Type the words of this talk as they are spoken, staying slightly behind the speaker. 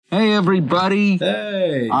Hey, everybody.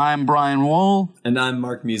 Hey. I'm Brian Wohl. And I'm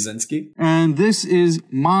Mark Musinski. And this is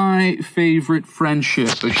My Favorite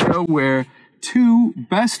Friendship, a show where two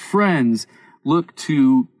best friends look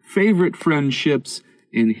to favorite friendships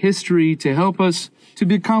in history to help us to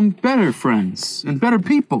become better friends and better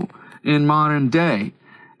people in modern day.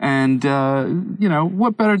 And,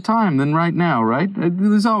 what better time than right now, right?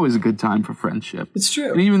 There's always a good time for friendship. It's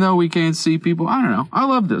true. And even though we can't see people, I don't know. I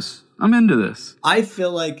love this. I'm into this. I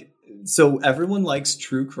feel like, so everyone likes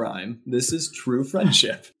true crime. This is true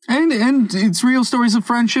friendship. And it's real stories of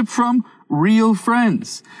friendship from real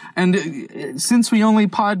friends. And since we only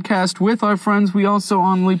podcast with our friends, we also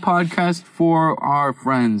only podcast for our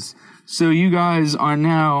friends. So you guys are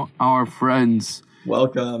now our friends.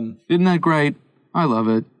 Welcome. Isn't that great? I love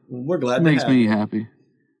it. We're glad it to makes have me you. happy.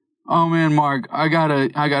 Oh man, Mark, I got a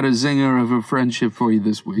zinger of a friendship for you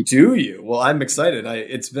this week. Do you? Well, I'm excited.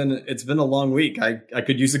 It's been a long week. I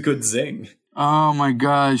could use a good zing. Oh my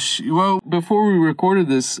gosh. Well, before we recorded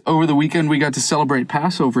this, over the weekend we got to celebrate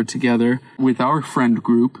Passover together with our friend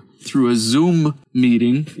group through a Zoom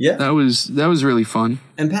meeting. Yeah. That was really fun.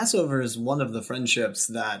 And Passover is one of the friendships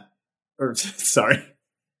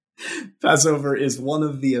Passover is one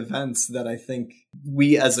of the events that I think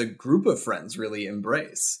we as a group of friends really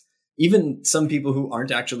embrace. Even some people who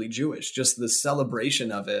aren't actually Jewish, just the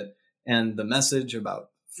celebration of it and the message about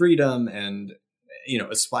freedom and,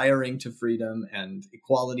 aspiring to freedom and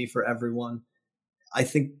equality for everyone, I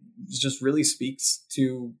think just really speaks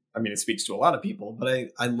to, it speaks to a lot of people, but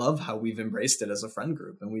I love how we've embraced it as a friend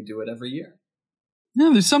group and we do it every year.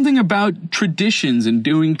 Yeah, there's something about traditions and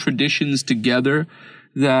doing traditions together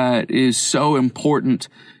that is so important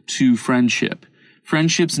to friendship.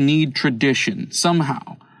 Friendships need tradition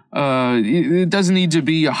somehow. It doesn't need to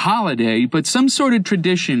be a holiday, but some sort of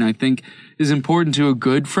tradition, I think, is important to a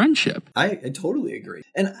good friendship. I totally agree.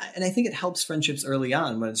 And I think it helps friendships early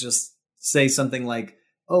on when it's just say something like,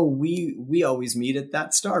 oh, we always meet at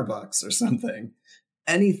that Starbucks or something.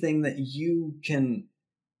 Anything that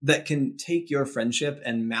can take your friendship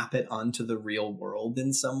and map it onto the real world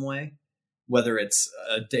in some way. Whether it's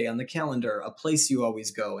a day on the calendar, a place you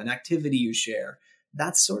always go, an activity you share,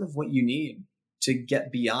 that's sort of what you need to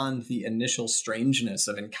get beyond the initial strangeness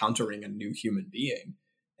of encountering a new human being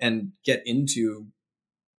and get into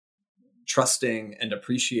trusting and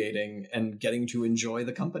appreciating and getting to enjoy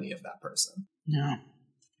the company of that person. Yeah.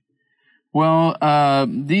 Well,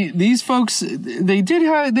 these folks, they did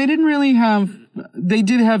have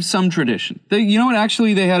some tradition.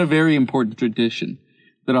 Actually, they had a very important tradition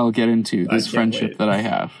that I'll get into, this friendship that I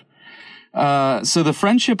have. So the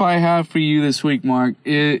friendship I have for you this week, Mark,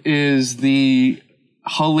 is the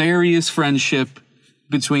hilarious friendship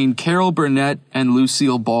between Carol Burnett and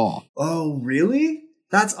Lucille Ball. Oh, really?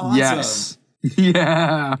 That's awesome. Yes.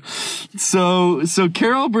 Yeah. So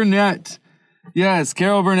Carol Burnett,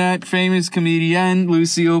 famous comedian.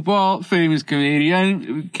 Lucille Ball, famous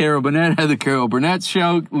comedian. Carol Burnett had the Carol Burnett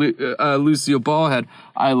Show. Lucille Ball had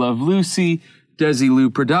I Love Lucy.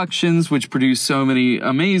 Desilu Productions, which produced so many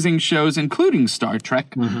amazing shows, including Star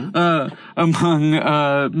Trek, among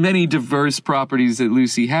many diverse properties that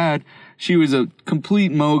Lucy had. She was a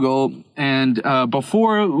complete mogul, and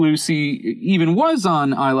before Lucy even was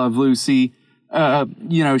on I Love Lucy,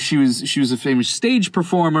 she was a famous stage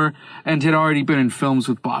performer and had already been in films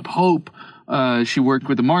with Bob Hope. She worked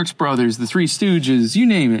with the Marx Brothers, the Three Stooges, you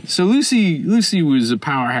name it. So Lucy was a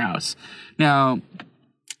powerhouse. Now,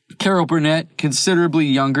 Carol Burnett, considerably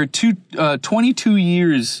younger, 22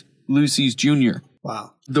 years Lucy's junior.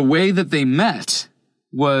 Wow. The way that they met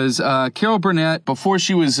was Carol Burnett, before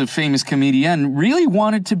she was a famous comedian, really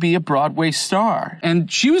wanted to be a Broadway star.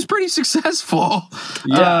 And she was pretty successful.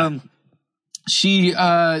 Yeah.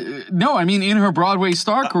 In her Broadway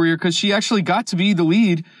star career, because she actually got to be the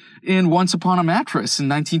lead in Once Upon a Mattress in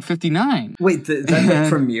 1959. Wait, is that the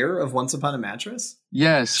premiere of Once Upon a Mattress?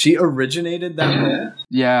 Yes. She originated that role?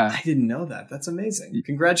 Yeah. I didn't know that. That's amazing.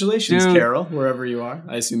 Congratulations, Dude. Carol, wherever you are.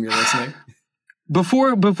 I assume you're listening.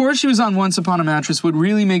 Before she was on Once Upon a Mattress, what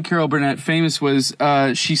really made Carol Burnett famous was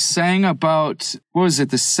she sang about, what was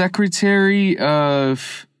it, the Secretary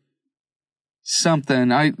of something.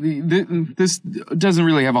 This doesn't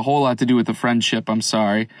really have a whole lot to do with the friendship. I'm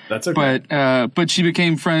sorry. That's okay. But she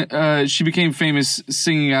became famous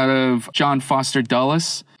singing out of John Foster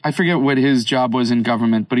Dulles. I forget what his job was in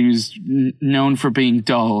government, but he was known for being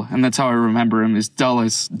dull, and that's how I remember him, is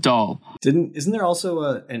Dulles, dull. Isn't there also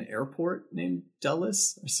an airport named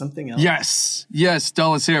Dulles or something else? Yes,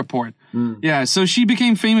 Dulles Airport. Mm. Yeah, so she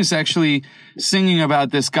became famous actually singing about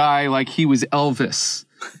this guy like he was Elvis.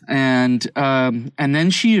 And then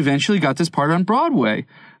she eventually got this part on Broadway.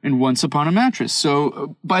 in Once Upon a Mattress.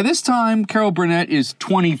 So by this time, Carol Burnett is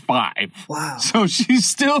 25. Wow. So she's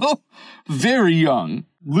still very young.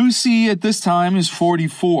 Lucy at this time is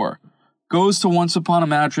 44. Goes to Once Upon a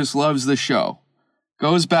Mattress, loves the show.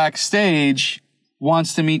 Goes backstage,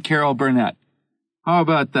 wants to meet Carol Burnett. How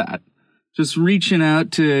about that? Just reaching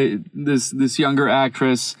out to this younger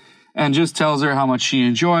actress and just tells her how much she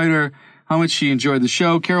enjoyed her, how much she enjoyed the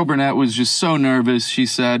show. Carol Burnett was just so nervous, she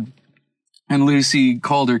said. And Lucy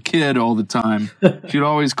called her kid all the time. She'd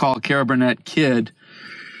always call Carol Burnett kid.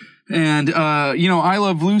 And, I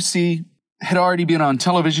Love Lucy had already been on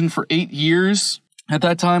television for 8 years at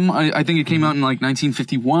that time. I think it came out in like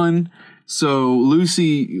 1951. So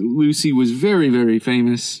Lucy was very, very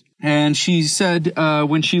famous. And she said,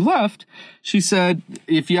 when she left, she said,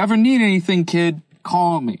 if you ever need anything, kid,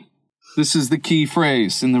 call me. This is the key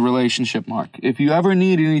phrase in the relationship, Mark. If you ever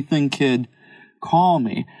need anything, kid, call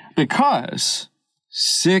me. Because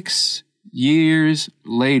 6 years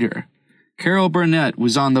later, Carol Burnett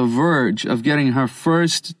was on the verge of getting her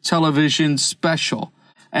first television special.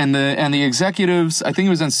 And the executives, I think it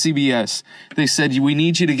was on CBS, they said, we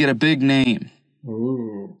need you to get a big name.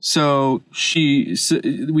 Ooh. So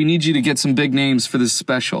we need you to get some big names for this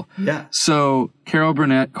special. Yeah. So Carol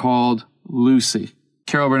Burnett called Lucy.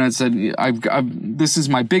 Carol Burnett said, this is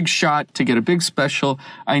my big shot to get a big special.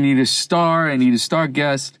 I need a star. I need a star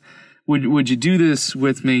guest. Would you do this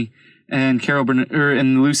with me? And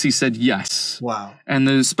and Lucy said yes. Wow. And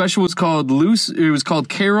the special was called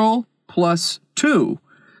Carol Plus 2,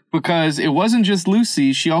 because it wasn't just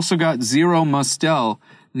Lucy. She also got Zero Mostel,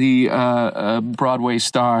 the Broadway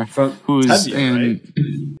star who was Tevye,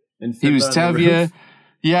 right? He was Tevye.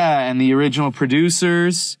 Yeah, and the original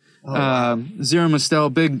producers. Wow. Zero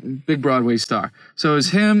Mostel, big Broadway star. So it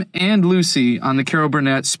was him and Lucy on the Carol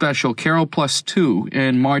Burnett special, Carol Plus 2,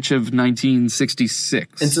 in March of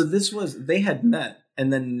 1966. And so they had met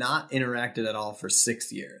and then not interacted at all for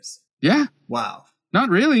 6 years. Yeah. Wow. Not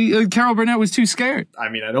really. Carol Burnett was too scared. I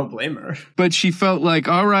mean, I don't blame her. But she felt like,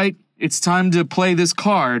 all right, it's time to play this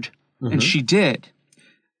card. Mm-hmm. And she did.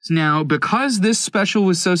 Now, because this special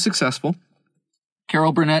was so successful,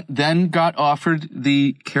 Carol Burnett then got offered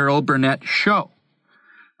the Carol Burnett Show.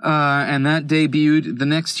 And that debuted the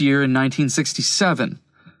next year in 1967.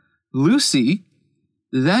 Lucy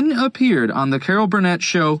then appeared on the Carol Burnett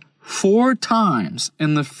Show 4 times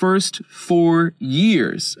in the first 4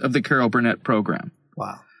 years of the Carol Burnett program.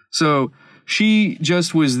 Wow. So she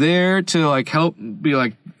just was there to help be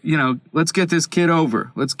let's get this kid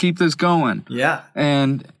over. Let's keep this going. Yeah.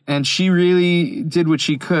 And she really did what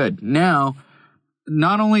she could. Now,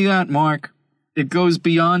 not only that, Mark, it goes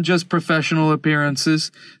beyond just professional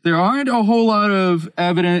appearances. There aren't a whole lot of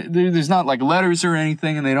evidence. There's not letters or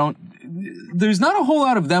anything, and there's not a whole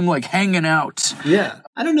lot of them hanging out. Yeah.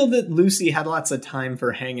 I don't know that Lucy had lots of time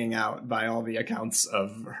for hanging out by all the accounts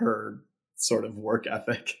of her sort of work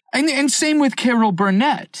ethic. And same with Carol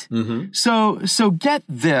Burnett. Mm-hmm. So get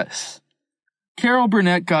this. Carol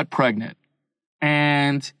Burnett got pregnant,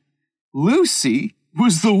 and Lucy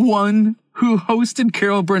was the one who hosted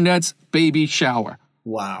Carol Burnett's baby shower.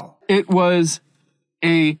 Wow. It was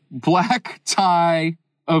a black tie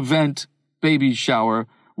event baby shower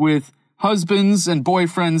with husbands and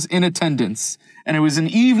boyfriends in attendance. And it was an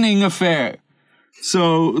evening affair.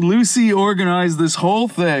 So Lucy organized this whole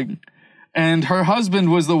thing. And her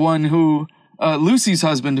husband was the one who, Lucy's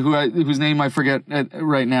husband, whose name I forget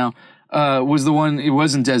right now, was the one, it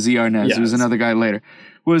wasn't Desi Arnaz, yes. It was another guy later,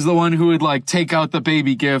 was the one who would take out the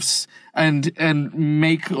baby gifts and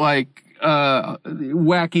make wacky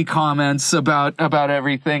comments about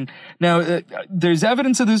everything. Now, there's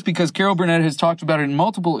evidence of this because Carol Burnett has talked about it in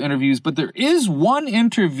multiple interviews, but there is one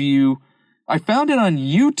interview, I found it on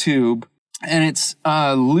YouTube, and it's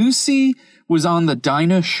Lucy was on the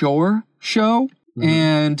Dinah Shore show, mm-hmm.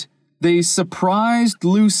 and they surprised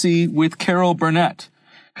Lucy with Carol Burnett,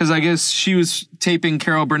 because I guess she was taping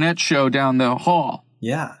Carol Burnett's show down the hall.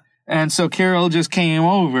 Yeah. And so Carol just came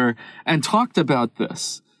over and talked about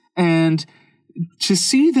this. And to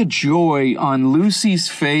see the joy on Lucy's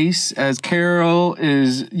face as Carol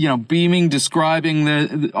is, beaming,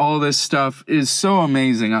 describing all this stuff is so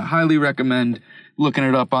amazing. I highly recommend looking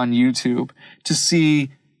it up on YouTube to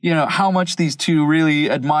see, how much these two really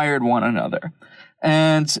admired one another.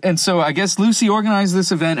 And so I guess Lucy organized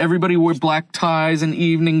this event. Everybody wore black ties and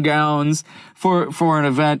evening gowns for an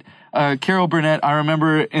event. Carol Burnett, I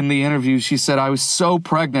remember in the interview, she said, I was so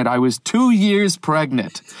pregnant. I was 2 years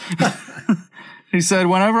pregnant. He said,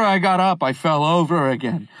 whenever I got up, I fell over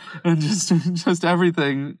again. And just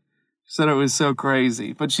everything Said it was so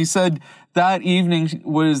crazy. But she said that evening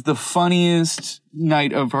was the funniest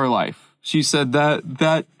night of her life. She said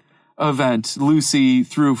that event Lucy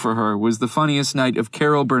threw for her was the funniest night of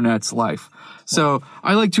Carol Burnett's life. So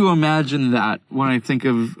I like to imagine that when I think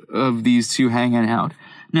of these two hanging out.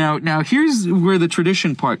 Now here's where the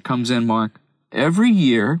tradition part comes in, Mark. Every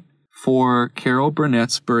year for Carol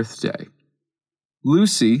Burnett's birthday,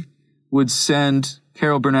 Lucy would send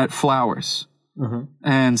Carol Burnett flowers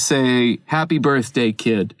and say, "Happy birthday,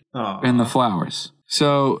 kid," and the flowers.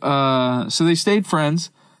 So they stayed friends.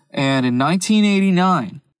 And in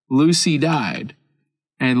 1989, Lucy died.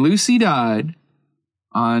 And Lucy died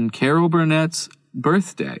on Carol Burnett's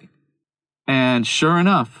birthday. And sure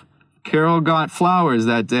enough, Carol got flowers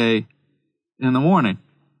that day in the morning.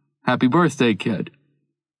 "Happy birthday, kid,"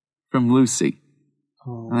 from Lucy.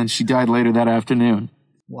 And then she died later that afternoon.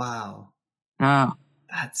 Wow. Yeah.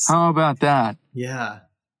 How about that? Yeah.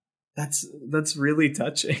 That's really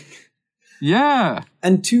touching. Yeah.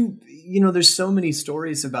 And there's so many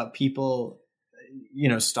stories about people,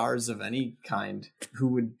 stars of any kind who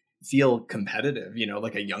would feel competitive,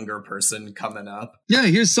 like a younger person coming up. Yeah,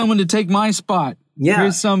 here's someone to take my spot. Yeah.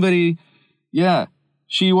 Here's somebody. Yeah.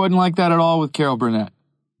 She wasn't like that at all with Carol Burnett.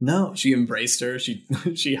 No, she embraced her.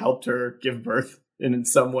 She helped her give birth in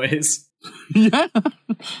some ways. Yeah.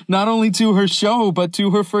 Not only to her show, but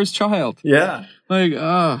to her first child. Yeah.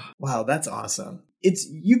 Wow, that's awesome.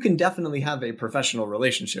 You can definitely have a professional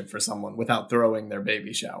relationship for someone without throwing their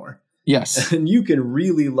baby shower. Yes. And you can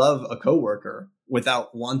really love a coworker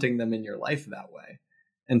without wanting them in your life that way.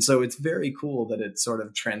 And so it's very cool that it sort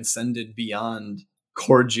of transcended beyond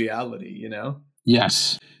cordiality,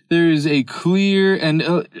 Yes. There is a clear,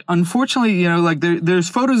 and unfortunately, there's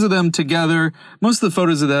photos of them together. Most of the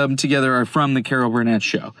photos of them together are from the Carol Burnett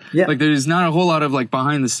show. Yeah. There's not a whole lot of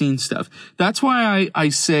behind the scenes stuff. That's why I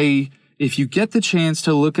say, if you get the chance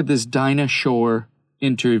to look at this Dinah Shore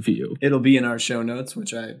interview, it'll be in our show notes,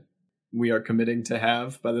 which we are committing to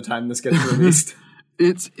have by the time this gets released.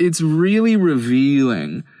 It's really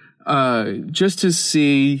revealing, just to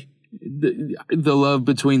see the love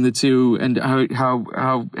between the two and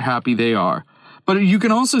how happy they are. But you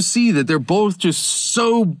can also see that they're both just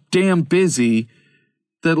so damn busy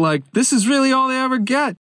that this is really all they ever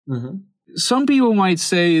get. Mm-hmm. Some people might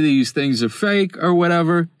say these things are fake or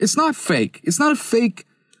whatever. It's not fake. It's not a fake.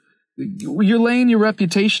 You're laying your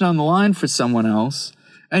reputation on the line for someone else.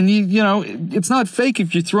 And it's not fake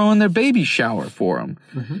if you're throwing their baby shower for them.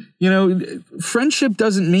 Mm-hmm. Friendship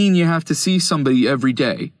doesn't mean you have to see somebody every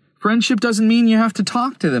day. Friendship doesn't mean you have to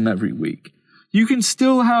talk to them every week. You can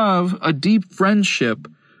still have a deep friendship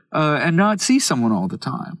and not see someone all the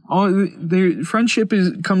time. Friendship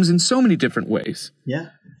comes in so many different ways. Yeah.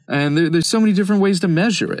 And there's so many different ways to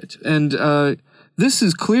measure it. And this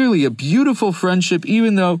is clearly a beautiful friendship,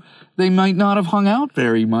 even though they might not have hung out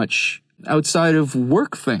very much outside of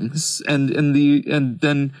work things and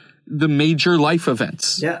then the major life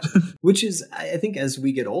events. Yeah. Which is, I think, as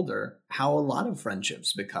we get older, how a lot of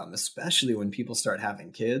friendships become, especially when people start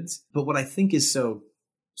having kids. But what I think is so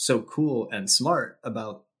cool and smart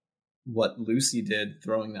about what Lucy did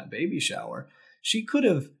throwing that baby shower, she could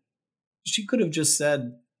have just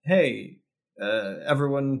said, "Hey,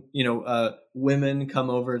 everyone, women come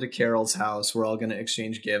over to Carol's house. We're all going to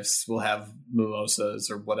exchange gifts. We'll have mimosas,"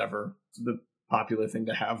 or whatever the popular thing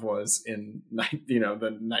to have was in,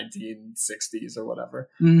 the 1960s or whatever.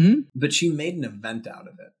 Mm-hmm. But she made an event out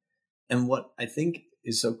of it. And what I think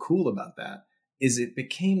is so cool about that is it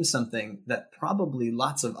became something that probably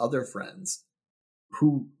lots of other friends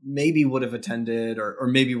who maybe would have attended or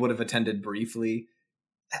maybe would have attended briefly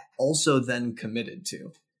also then committed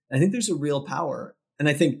to. I think there's a real power. And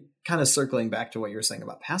I think, kind of circling back to what you were saying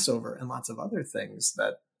about Passover and lots of other things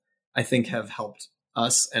that I think have helped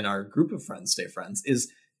us and our group of friends stay friends, is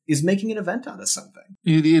making an event out of something.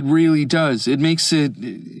 It really does. It makes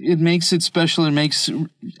it special. It makes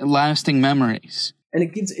lasting memories. And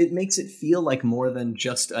it makes it feel like more than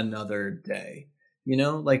just another day.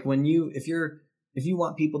 If you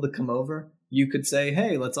want people to come over, you could say,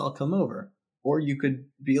 "Hey, let's all come over." Or you could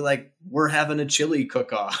be like, "We're having a chili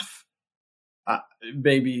cook-off."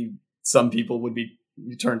 Maybe some people would be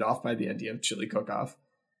turned off by the idea of chili cook-off.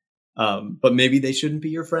 But maybe they shouldn't be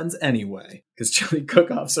your friends anyway, because chili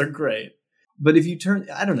cook-offs are great. But if you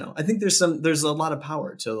I don't know. I think there's a lot of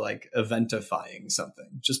power to eventifying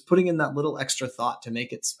something, just putting in that little extra thought to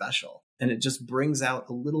make it special. And it just brings out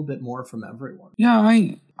a little bit more from everyone.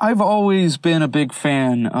 Yeah, I've always been a big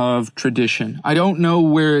fan of tradition. I don't know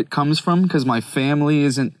where it comes from because my family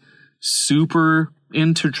isn't super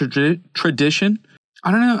into tradition.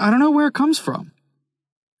 I don't know where it comes from.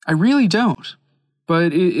 I really don't.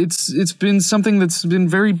 But it's been something that's been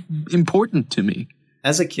very important to me.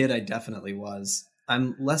 As a kid, I definitely was.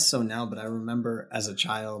 I'm less so now, but I remember as a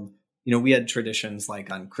child, we had traditions like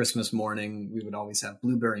on Christmas morning, we would always have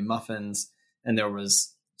blueberry muffins, and there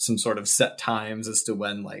was some sort of set times as to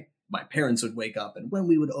when like my parents would wake up and when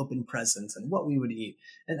we would open presents and what we would eat.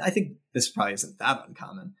 And I think this probably isn't that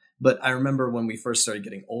uncommon. But I remember when we first started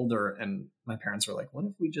getting older and my parents were like, what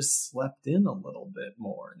if we just slept in a little bit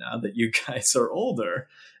more now that you guys are older?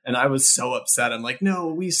 And I was so upset. I'm like, no,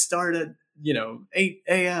 we start at 8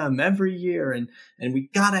 a.m. every year, and we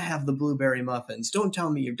gotta have the blueberry muffins. Don't tell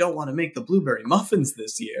me you don't want to make the blueberry muffins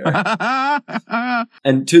this year.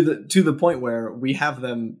 And to the point where we have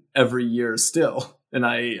them every year still, and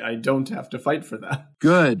I don't have to fight for them.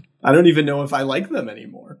 Good. I don't even know if I like them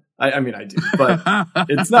anymore. I mean, I do, but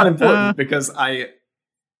it's not important because I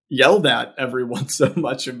yelled at everyone so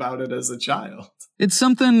much about it as a child. It's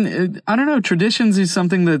something, I don't know, traditions is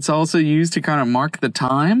something that's also used to kind of mark the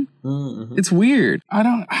time. Mm-hmm. It's weird. I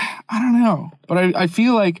don't know, but I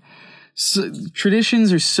feel like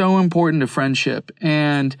traditions are so important to friendship,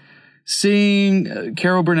 and seeing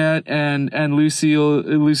Carol Burnett and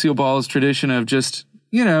Lucille Ball's tradition of just,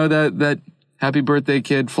 that happy birthday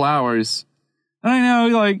kid flowers. I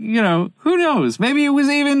know, like, who knows? Maybe it was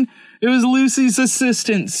Lucy's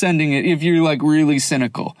assistant sending it, if you're like really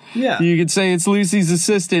cynical. Yeah. You could say it's Lucy's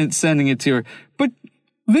assistant sending it to her. But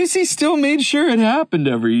Lucy still made sure it happened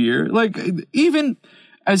every year. Like, even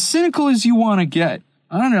as cynical as you want to get,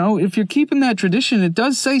 I don't know, if you're keeping that tradition, it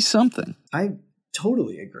does say something. I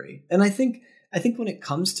totally agree. And I think when it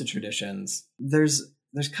comes to traditions, there's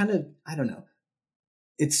kind of, I don't know,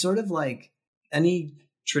 it's sort of like any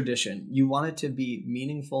tradition. You want it to be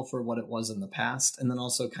meaningful for what it was in the past, and then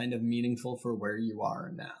also kind of meaningful for where you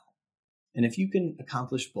are now. And if you can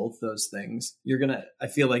accomplish both those things, I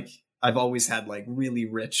feel like I've always had like really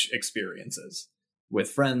rich experiences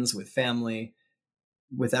with friends, with family,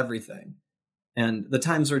 with everything. And the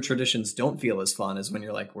times where traditions don't feel as fun is when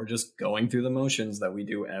you're like, we're just going through the motions that we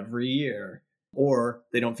do every year. Or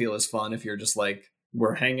they don't feel as fun if you're just like,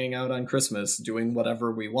 we're hanging out on Christmas doing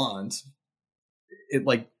whatever we want.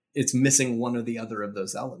 It's missing one or the other of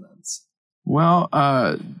those elements. Well,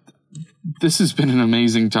 this has been an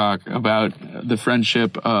amazing talk about the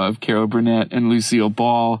friendship of Carol Burnett and Lucille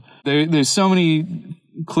Ball. There's so many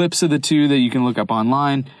clips of the two that you can look up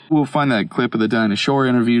online. We'll find that clip of the Dinah Shore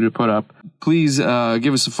interview to put up. Please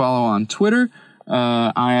give us a follow on Twitter.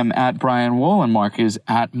 I am at Brian Wool and Mark is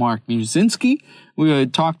at Mark Musinski.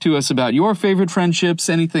 Talk to us about your favorite friendships,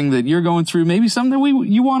 anything that you're going through, maybe something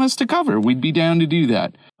you want us to cover. We'd be down to do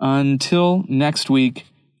that. Until next week,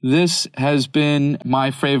 this has been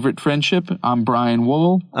My Favorite Friendship. I'm Brian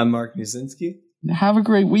Wool. I'm Mark Musinski. Have a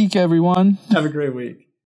great week, everyone. Have a great week.